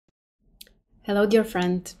Hello, dear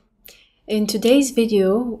friend. In today's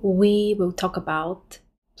video, we will talk about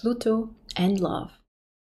Pluto and love,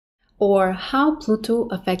 or how Pluto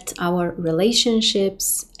affects our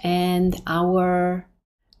relationships and our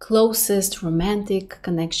closest romantic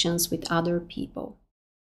connections with other people.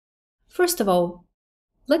 First of all,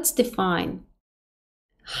 let's define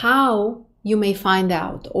how you may find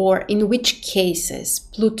out, or in which cases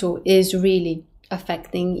Pluto is really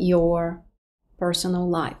affecting your personal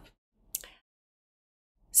life.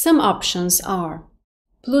 Some options are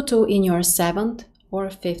Pluto in your 7th or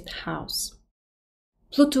 5th house.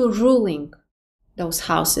 Pluto ruling those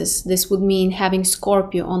houses. This would mean having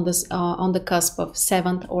Scorpio on the cusp of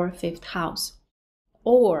 7th or 5th house.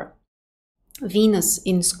 Or Venus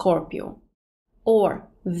in Scorpio. Or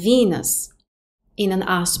Venus in an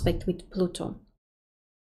aspect with Pluto.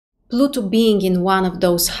 Pluto being in one of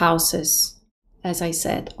those houses, as I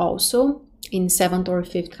said, also in 7th or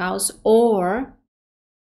 5th house, or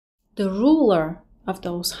the ruler of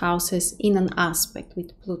those houses in an aspect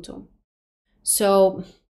with Pluto. So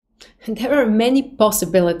there are many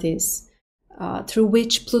possibilities through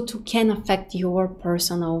which Pluto can affect your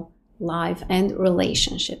personal life and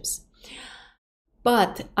relationships.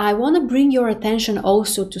 But I want to bring your attention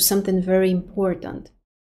also to something very important,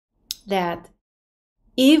 that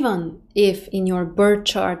even if in your birth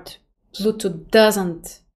chart Pluto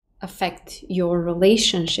doesn't affect your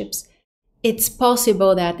relationships, it's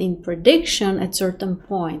possible that in prediction at a certain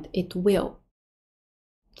point it will.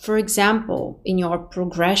 For example, in your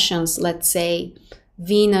progressions, let's say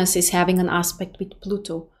Venus is having an aspect with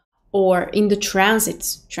Pluto, or in the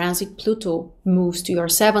transit Pluto moves to your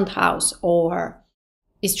 7th house or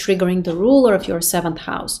is triggering the ruler of your 7th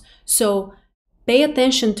house. So pay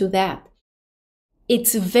attention to that.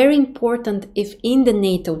 It's very important if in the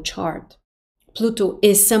natal chart Pluto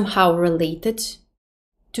is somehow related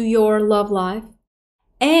to your love life,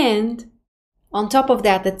 and on top of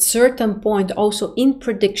that, at certain point also in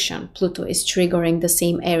prediction Pluto is triggering the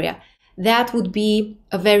same area. That would be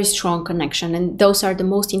a very strong connection, and those are the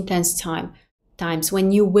most intense times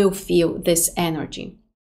when you will feel this energy.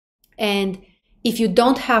 And if you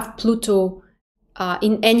don't have Pluto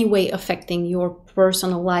in any way affecting your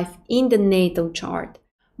personal life in the natal chart,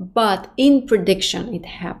 but in prediction it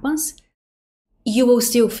happens, you will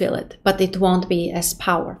still feel it, but it won't be as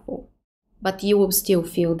powerful. But you will still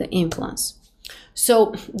feel the influence.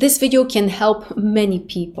 So this video can help many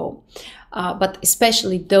people, but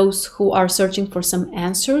especially those who are searching for some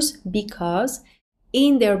answers, because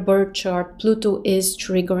in their birth chart, Pluto is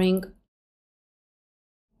triggering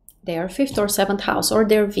their 5th or 7th house or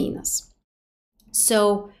their Venus.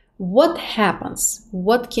 So what happens?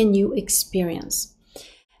 What can you experience?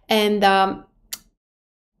 And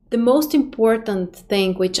the most important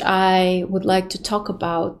thing which I would like to talk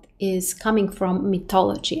about is coming from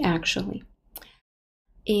mythology, actually.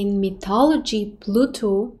 In mythology,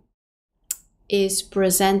 Pluto is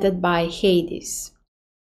presented by Hades.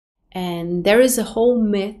 And there is a whole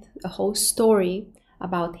myth, a whole story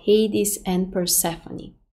about Hades and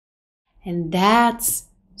Persephone. And that's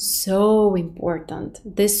so important.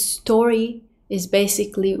 This story is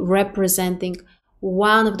basically representing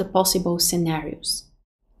one of the possible scenarios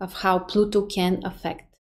of how Pluto can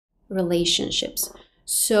affect relationships.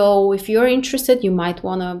 So if you're interested, you might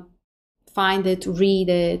want to find it, read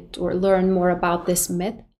it, or learn more about this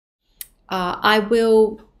myth. I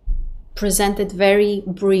will present it very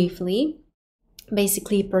briefly.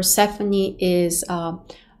 Basically, Persephone is a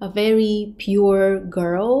very pure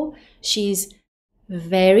girl. She's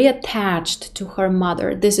very attached to her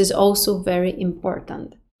mother. This is also very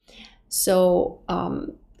important. So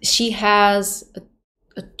she has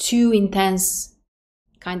a too intense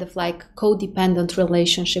kind of like codependent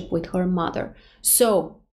relationship with her mother.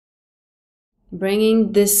 So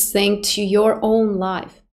bringing this thing to your own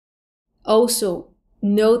life, also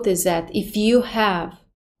notice that if you have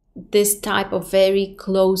this type of very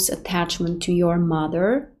close attachment to your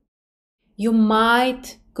mother, you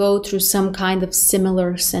might go through some kind of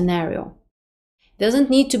similar scenario. It doesn't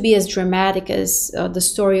need to be as dramatic as the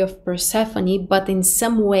story of Persephone, but in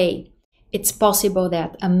some way it's possible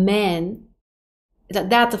that a man,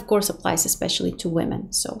 that of course applies especially to women,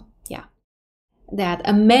 so yeah, that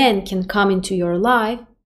a man can come into your life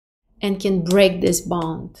and can break this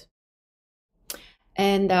bond.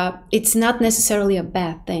 And it's not necessarily a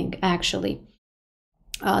bad thing, actually.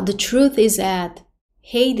 The truth is that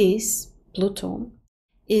Hades, Pluto,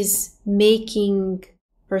 is making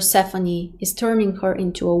Persephone, is turning her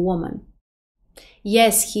into a woman.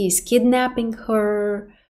 Yes, he is kidnapping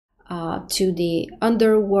her to the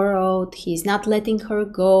underworld. He's not letting her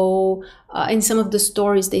go. In some of the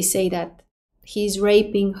stories, they say that he's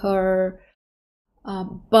raping her,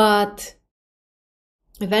 but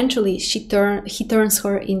eventually he turns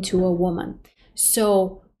her into a woman.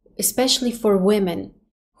 So especially for women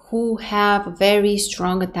who have a very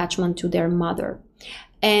strong attachment to their mother,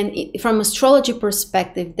 and from astrology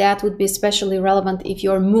perspective, that would be especially relevant if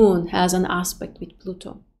your moon has an aspect with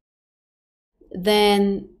Pluto.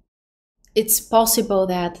 Then it's possible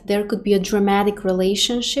that there could be a dramatic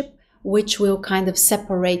relationship which will kind of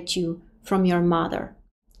separate you from your mother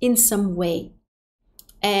in some way.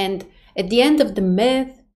 And at the end of the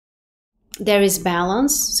myth, there is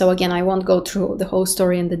balance. So again, I won't go through the whole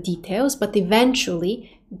story and the details, but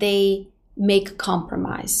eventually they make a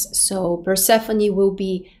compromise. So Persephone will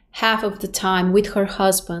be half of the time with her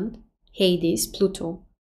husband, Hades, Pluto,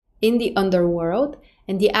 in the underworld,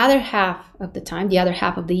 and the other half of the time, the other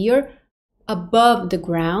half of the year, above the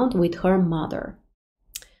ground with her mother.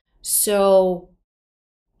 So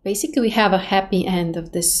basically we have a happy end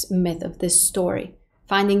of this myth, of this story,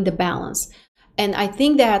 finding the balance. And I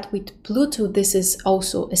think that with Pluto, this is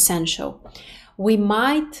also essential. We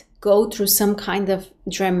might go through some kind of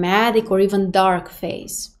dramatic or even dark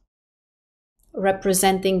phase,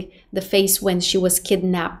 representing the phase when she was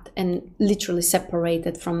kidnapped and literally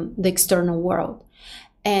separated from the external world.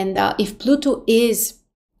 And if Pluto is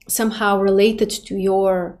somehow related to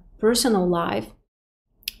your personal life,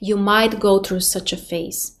 you might go through such a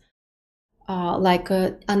phase, like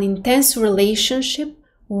an intense relationship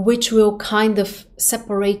which will kind of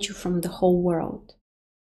separate you from the whole world,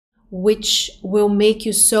 which will make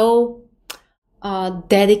you so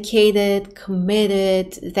dedicated,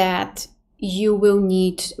 committed, that you will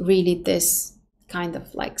need really this kind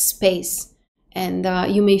of like space. And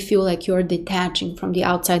you may feel like you're detaching from the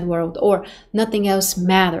outside world, or nothing else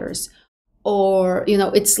matters. Or, you know,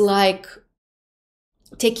 it's like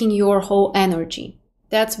taking your whole energy.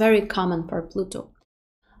 That's very common for Pluto.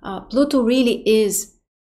 Pluto really is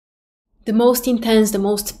the most intense, the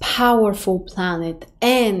most powerful planet,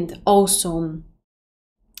 and also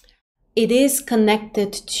it is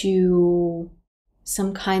connected to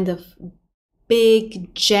some kind of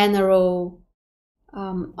big general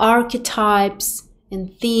archetypes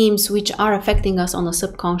and themes which are affecting us on a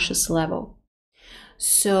subconscious level.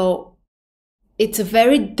 So it's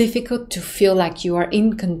very difficult to feel like you are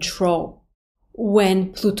in control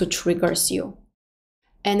when Pluto triggers you.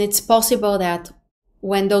 And it's possible that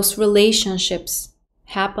when those relationships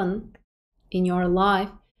happen in your life,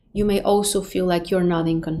 you may also feel like you're not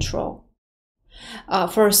in control.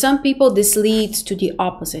 For some people, this leads to the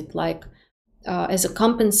opposite. Like as a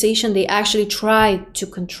compensation, they actually try to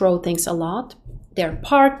control things a lot, their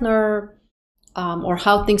partner, or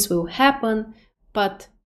how things will happen. But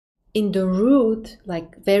in the root,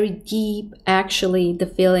 like very deep, actually, the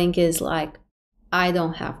feeling is like, I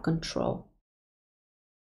don't have control.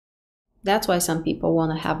 That's why some people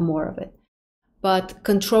want to have more of it. But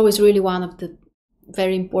control is really one of the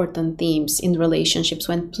very important themes in relationships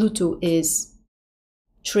when Pluto is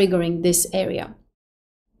triggering this area.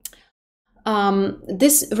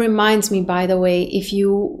 This reminds me, by the way, if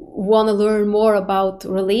you want to learn more about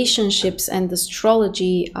relationships and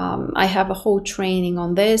astrology, I have a whole training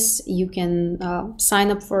on this. You can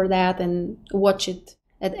sign up for that and watch it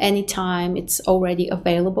at any time. It's already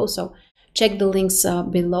available, so check the links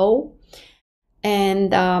below.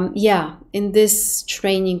 And yeah, in this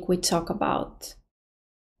training we talk about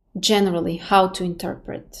generally how to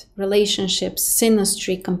interpret relationships,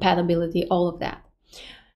 synastry, compatibility, all of that.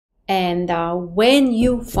 And when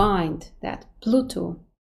you find that Pluto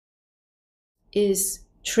is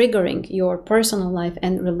triggering your personal life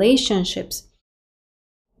and relationships,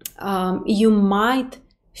 you might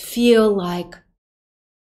feel like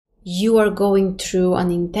you are going through an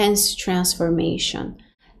intense transformation.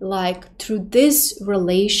 Like through this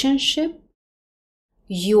relationship,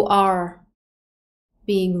 you are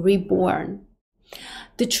being reborn.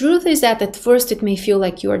 The truth is that at first it may feel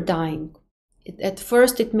like you are dying. At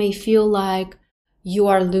first it may feel like you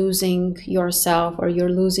are losing yourself, or you're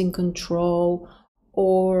losing control,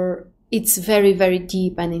 or it's very, very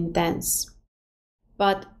deep and intense.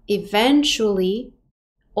 But eventually,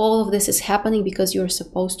 all of this is happening because you're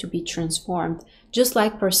supposed to be transformed, just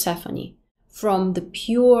like Persephone. From the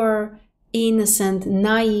pure, innocent,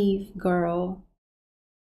 naive girl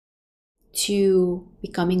to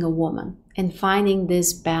becoming a woman and finding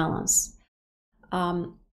this balance.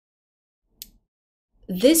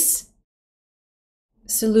 This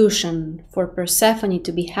solution for Persephone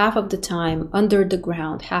to be half of the time under the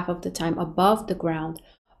ground, half of the time above the ground,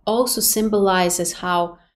 also symbolizes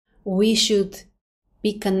how we should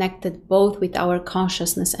be connected both with our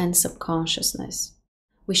consciousness and subconsciousness.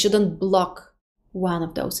 We shouldn't block one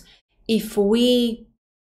of those. If we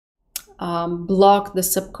block the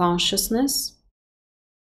subconsciousness,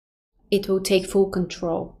 it will take full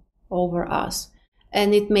control over us.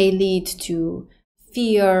 And it may lead to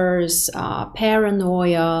fears,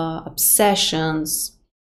 paranoia, obsessions.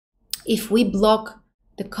 If we block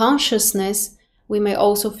the consciousness, we may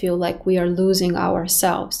also feel like we are losing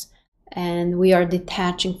ourselves and we are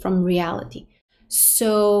detaching from reality.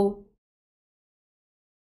 So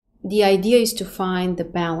the idea is to find the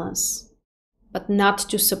balance, but not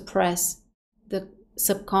to suppress the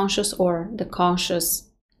subconscious or the conscious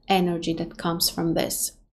energy that comes from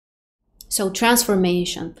this. So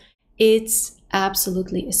transformation, it's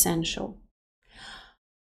absolutely essential.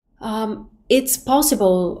 It's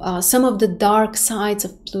possible, some of the dark sides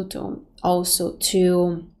of Pluto also,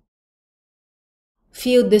 to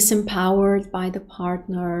feel disempowered by the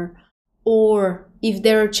partner, or if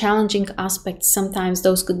there are challenging aspects, sometimes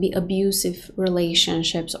those could be abusive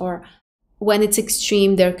relationships, or when it's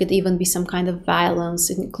extreme, there could even be some kind of violence,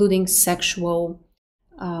 including sexual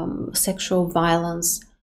violence.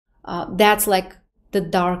 That's like the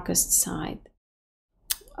darkest side.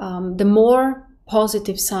 The more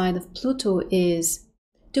positive side of Pluto is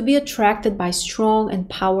to be attracted by strong and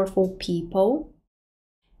powerful people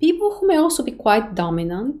who may also be quite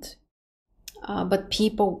dominant, but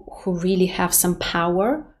people who really have some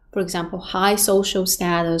power, for example, high social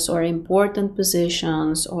status or important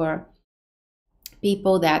positions, or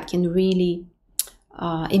people that can really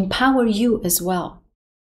empower you as well.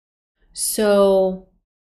 So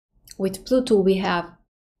with Pluto, we have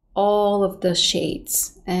all of the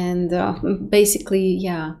shades, and basically,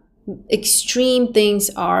 yeah, extreme things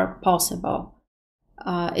are possible.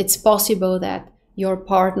 It's possible that your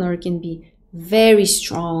partner can be very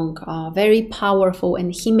strong, very powerful,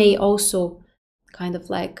 and he may also kind of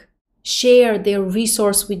like share their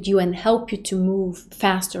resource with you and help you to move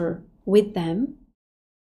faster with them.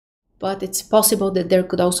 But it's possible that there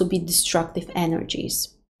could also be destructive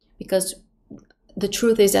energies, because the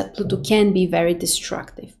truth is that Pluto can be very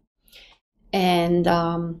destructive. And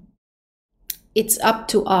it's up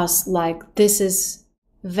to us, like, this is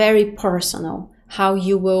very personal, how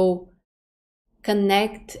you will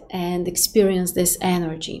connect and experience this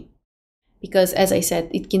energy. Because as I said,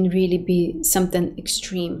 it can really be something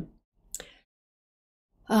extreme.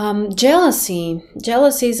 Jealousy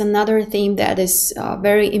is another theme that is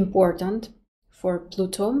very important for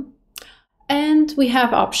Pluto. And we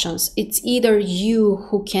have options. It's either you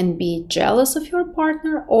who can be jealous of your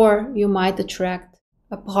partner, or you might attract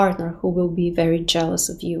a partner who will be very jealous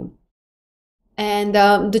of you. And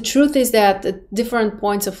the truth is that at different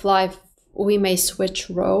points of life, we may switch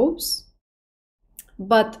roles.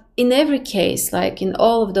 But in every case, like in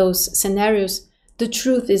all of those scenarios, the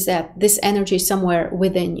truth is that this energy is somewhere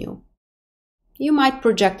within you. You might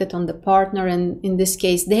project it on the partner, and in this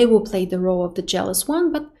case, they will play the role of the jealous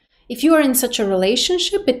one. But if you are in such a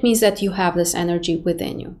relationship, it means that you have this energy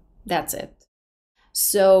within you. That's it.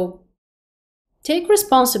 So take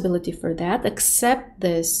responsibility for that, accept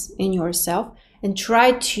this in yourself, and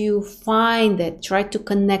try to find it, try to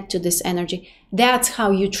connect to this energy. That's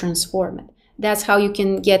how you transform it. That's how you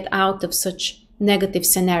can get out of such negative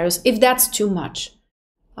scenarios, if that's too much.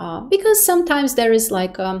 Because sometimes there is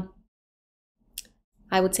like, I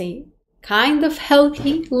would say, kind of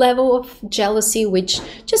healthy level of jealousy, which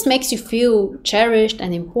just makes you feel cherished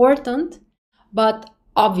and important. But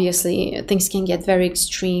obviously, things can get very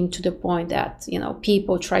extreme to the point that,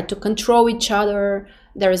 people try to control each other.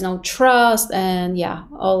 There is no trust, and yeah,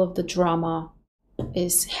 all of the drama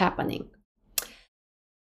is happening.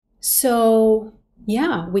 So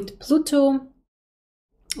yeah, with Pluto,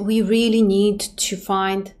 we really need to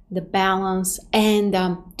find the balance and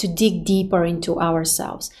to dig deeper into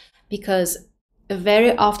ourselves, because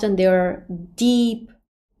very often there are deep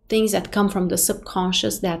things that come from the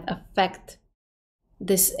subconscious that affect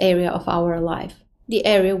this area of our life, the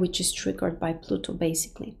area which is triggered by Pluto,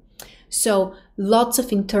 basically. So lots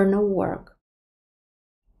of internal work.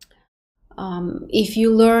 If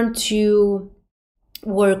you learn to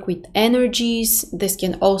work with energies, this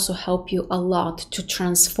can also help you a lot to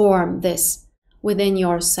transform this within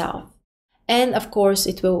yourself. And of course,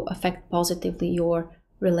 it will affect positively your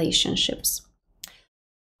relationships.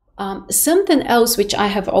 Something else which I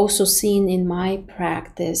have also seen in my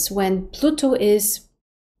practice, when Pluto is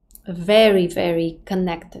very, very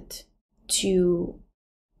connected to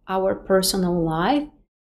our personal life,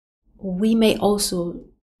 we may also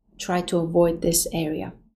try to avoid this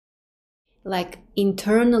area. Like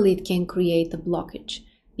internally, it can create a blockage,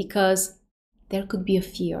 because there could be a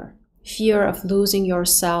fear of losing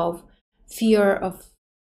yourself, fear of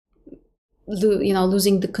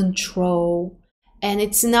losing the control. And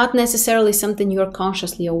it's not necessarily something you're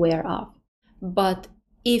consciously aware of. But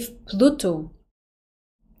if Pluto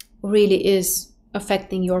really is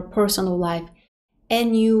affecting your personal life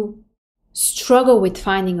and you struggle with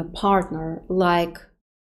finding a partner, like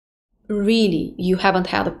really you haven't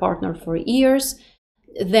had a partner for years,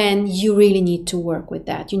 then you really need to work with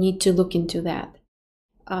that. You need to look into that.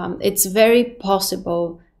 It's very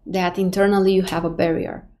possible that internally you have a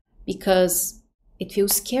barrier because it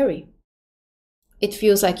feels scary. It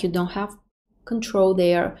feels like you don't have control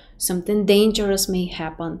there. Something dangerous may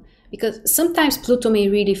happen, because sometimes Pluto may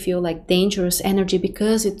really feel like dangerous energy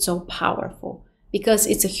because it's so powerful, because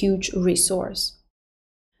it's a huge resource.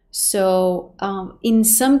 So in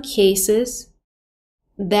some cases,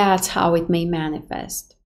 that's how it may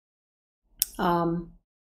manifest.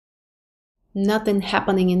 Nothing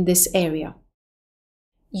happening in this area.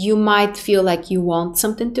 You might feel like you want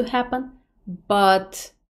something to happen,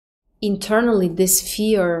 but internally this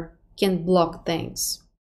fear can block things.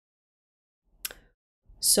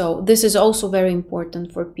 So this is also very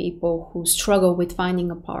important for people who struggle with finding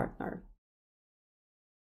a partner.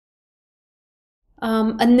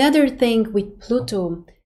 Another thing with Pluto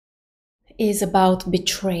is about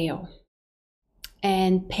betrayal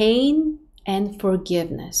and pain and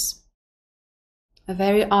forgiveness.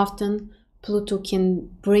 Very often Pluto can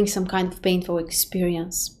bring some kind of painful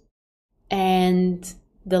experience, and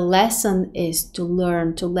the lesson is to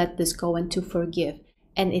learn to let this go and to forgive.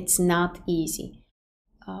 And it's not easy.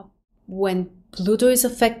 When Pluto is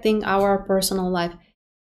affecting our personal life,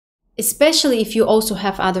 especially if you also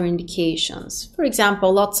have other indications, for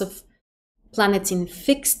example, lots of planets in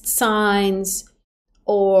fixed signs,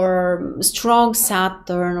 or strong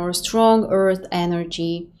Saturn or strong Earth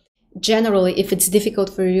energy. Generally, if it's difficult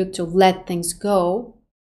for you to let things go,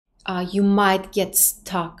 you might get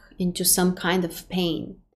stuck into some kind of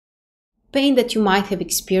pain. Pain that you might have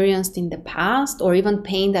experienced in the past, or even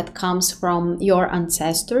pain that comes from your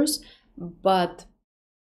ancestors, but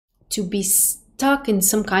to be stuck in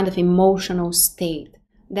some kind of emotional state,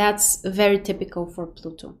 that's very typical for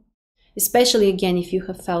Pluto. Especially again, if you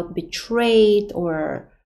have felt betrayed or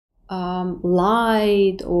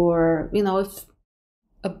lied, or if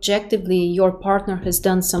objectively your partner has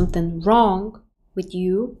done something wrong with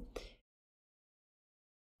you.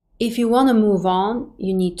 If you want to move on,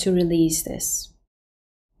 you need to release this.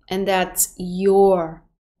 And that's your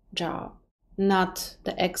job, not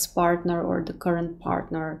the ex-partner or the current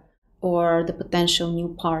partner or the potential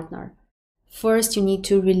new partner. First, you need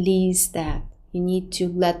to release that. You need to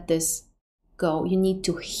let this go. You need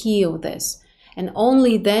to heal this. And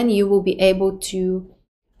only then you will be able to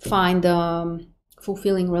find a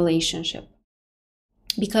fulfilling relationship.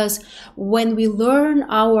 Because when we learn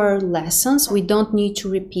our lessons, we don't need to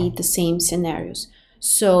repeat the same scenarios.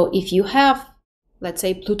 So if you have, let's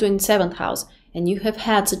say, Pluto in 7th house, and you have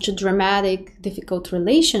had such a dramatic, difficult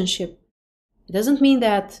relationship, it doesn't mean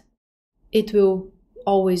that it will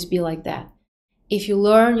always be like that. If you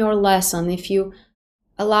learn your lesson, if you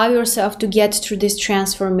allow yourself to get through this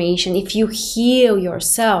transformation, if you heal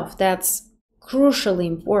yourself, that's crucially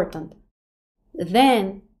important,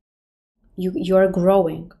 then you're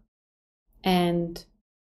growing, and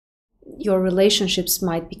your relationships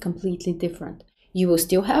might be completely different. You will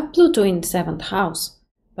still have Pluto in 7th house,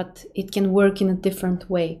 but it can work in a different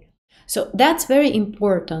way. So that's very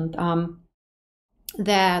important,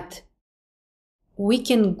 that we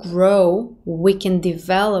can grow, we can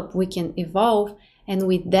develop, we can evolve, and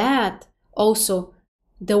with that also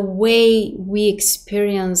the way we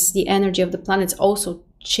experience the energy of the planets also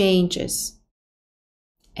changes.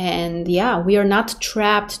 And yeah, we are not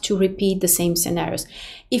trapped to repeat the same scenarios.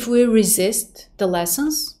 If we resist the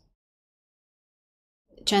lessons,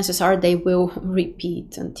 chances are they will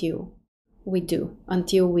repeat until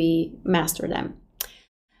we master them.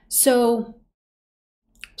 So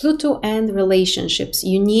Pluto and relationships,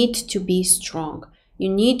 you need to be strong. You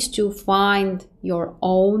need to find your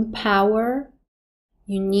own power.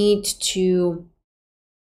 You need to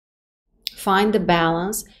find the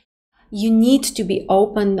balance. You need to be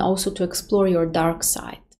open also to explore your dark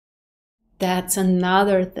side. That's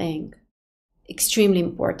another thing extremely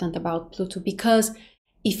important about Pluto, because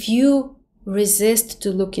if you resist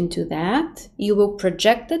to look into that, you will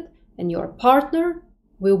project it, and your partner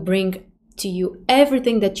will bring to you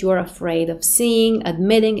everything that you are afraid of seeing,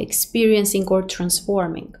 admitting, experiencing, or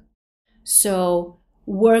transforming. So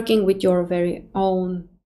working with your very own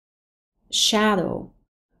shadow,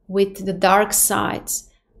 with the dark sides,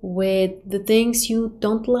 with the things you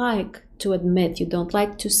don't like to admit, you don't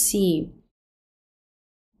like to see,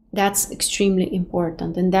 That's extremely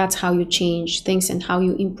important, and that's how you change things and how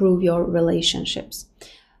you improve your relationships.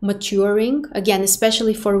 Maturing, again,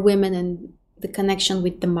 especially for women and the connection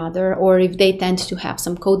with the mother, or if they tend to have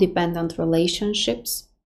some codependent relationships,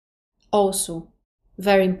 also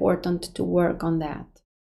very important to work on that.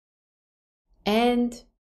 And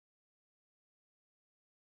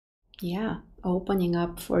yeah, opening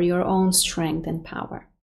up for your own strength and power.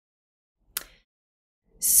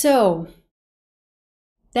 So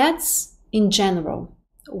that's in general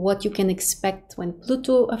what you can expect when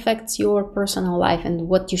Pluto affects your personal life and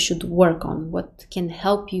what you should work on, what can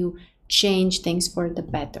help you change things for the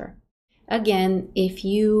better. Again, if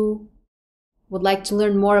you would like to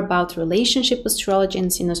learn more about relationship astrology and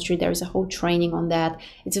synastry, there's a whole training on that.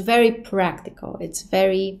 It's very practical. It's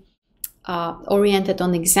very oriented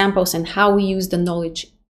on examples and how we use the knowledge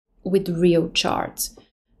with real charts.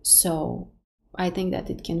 So I think that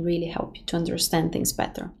it can really help you to understand things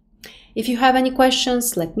better. If you have any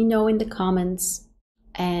questions, let me know in the comments.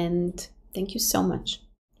 And thank you so much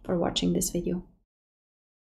for watching this video.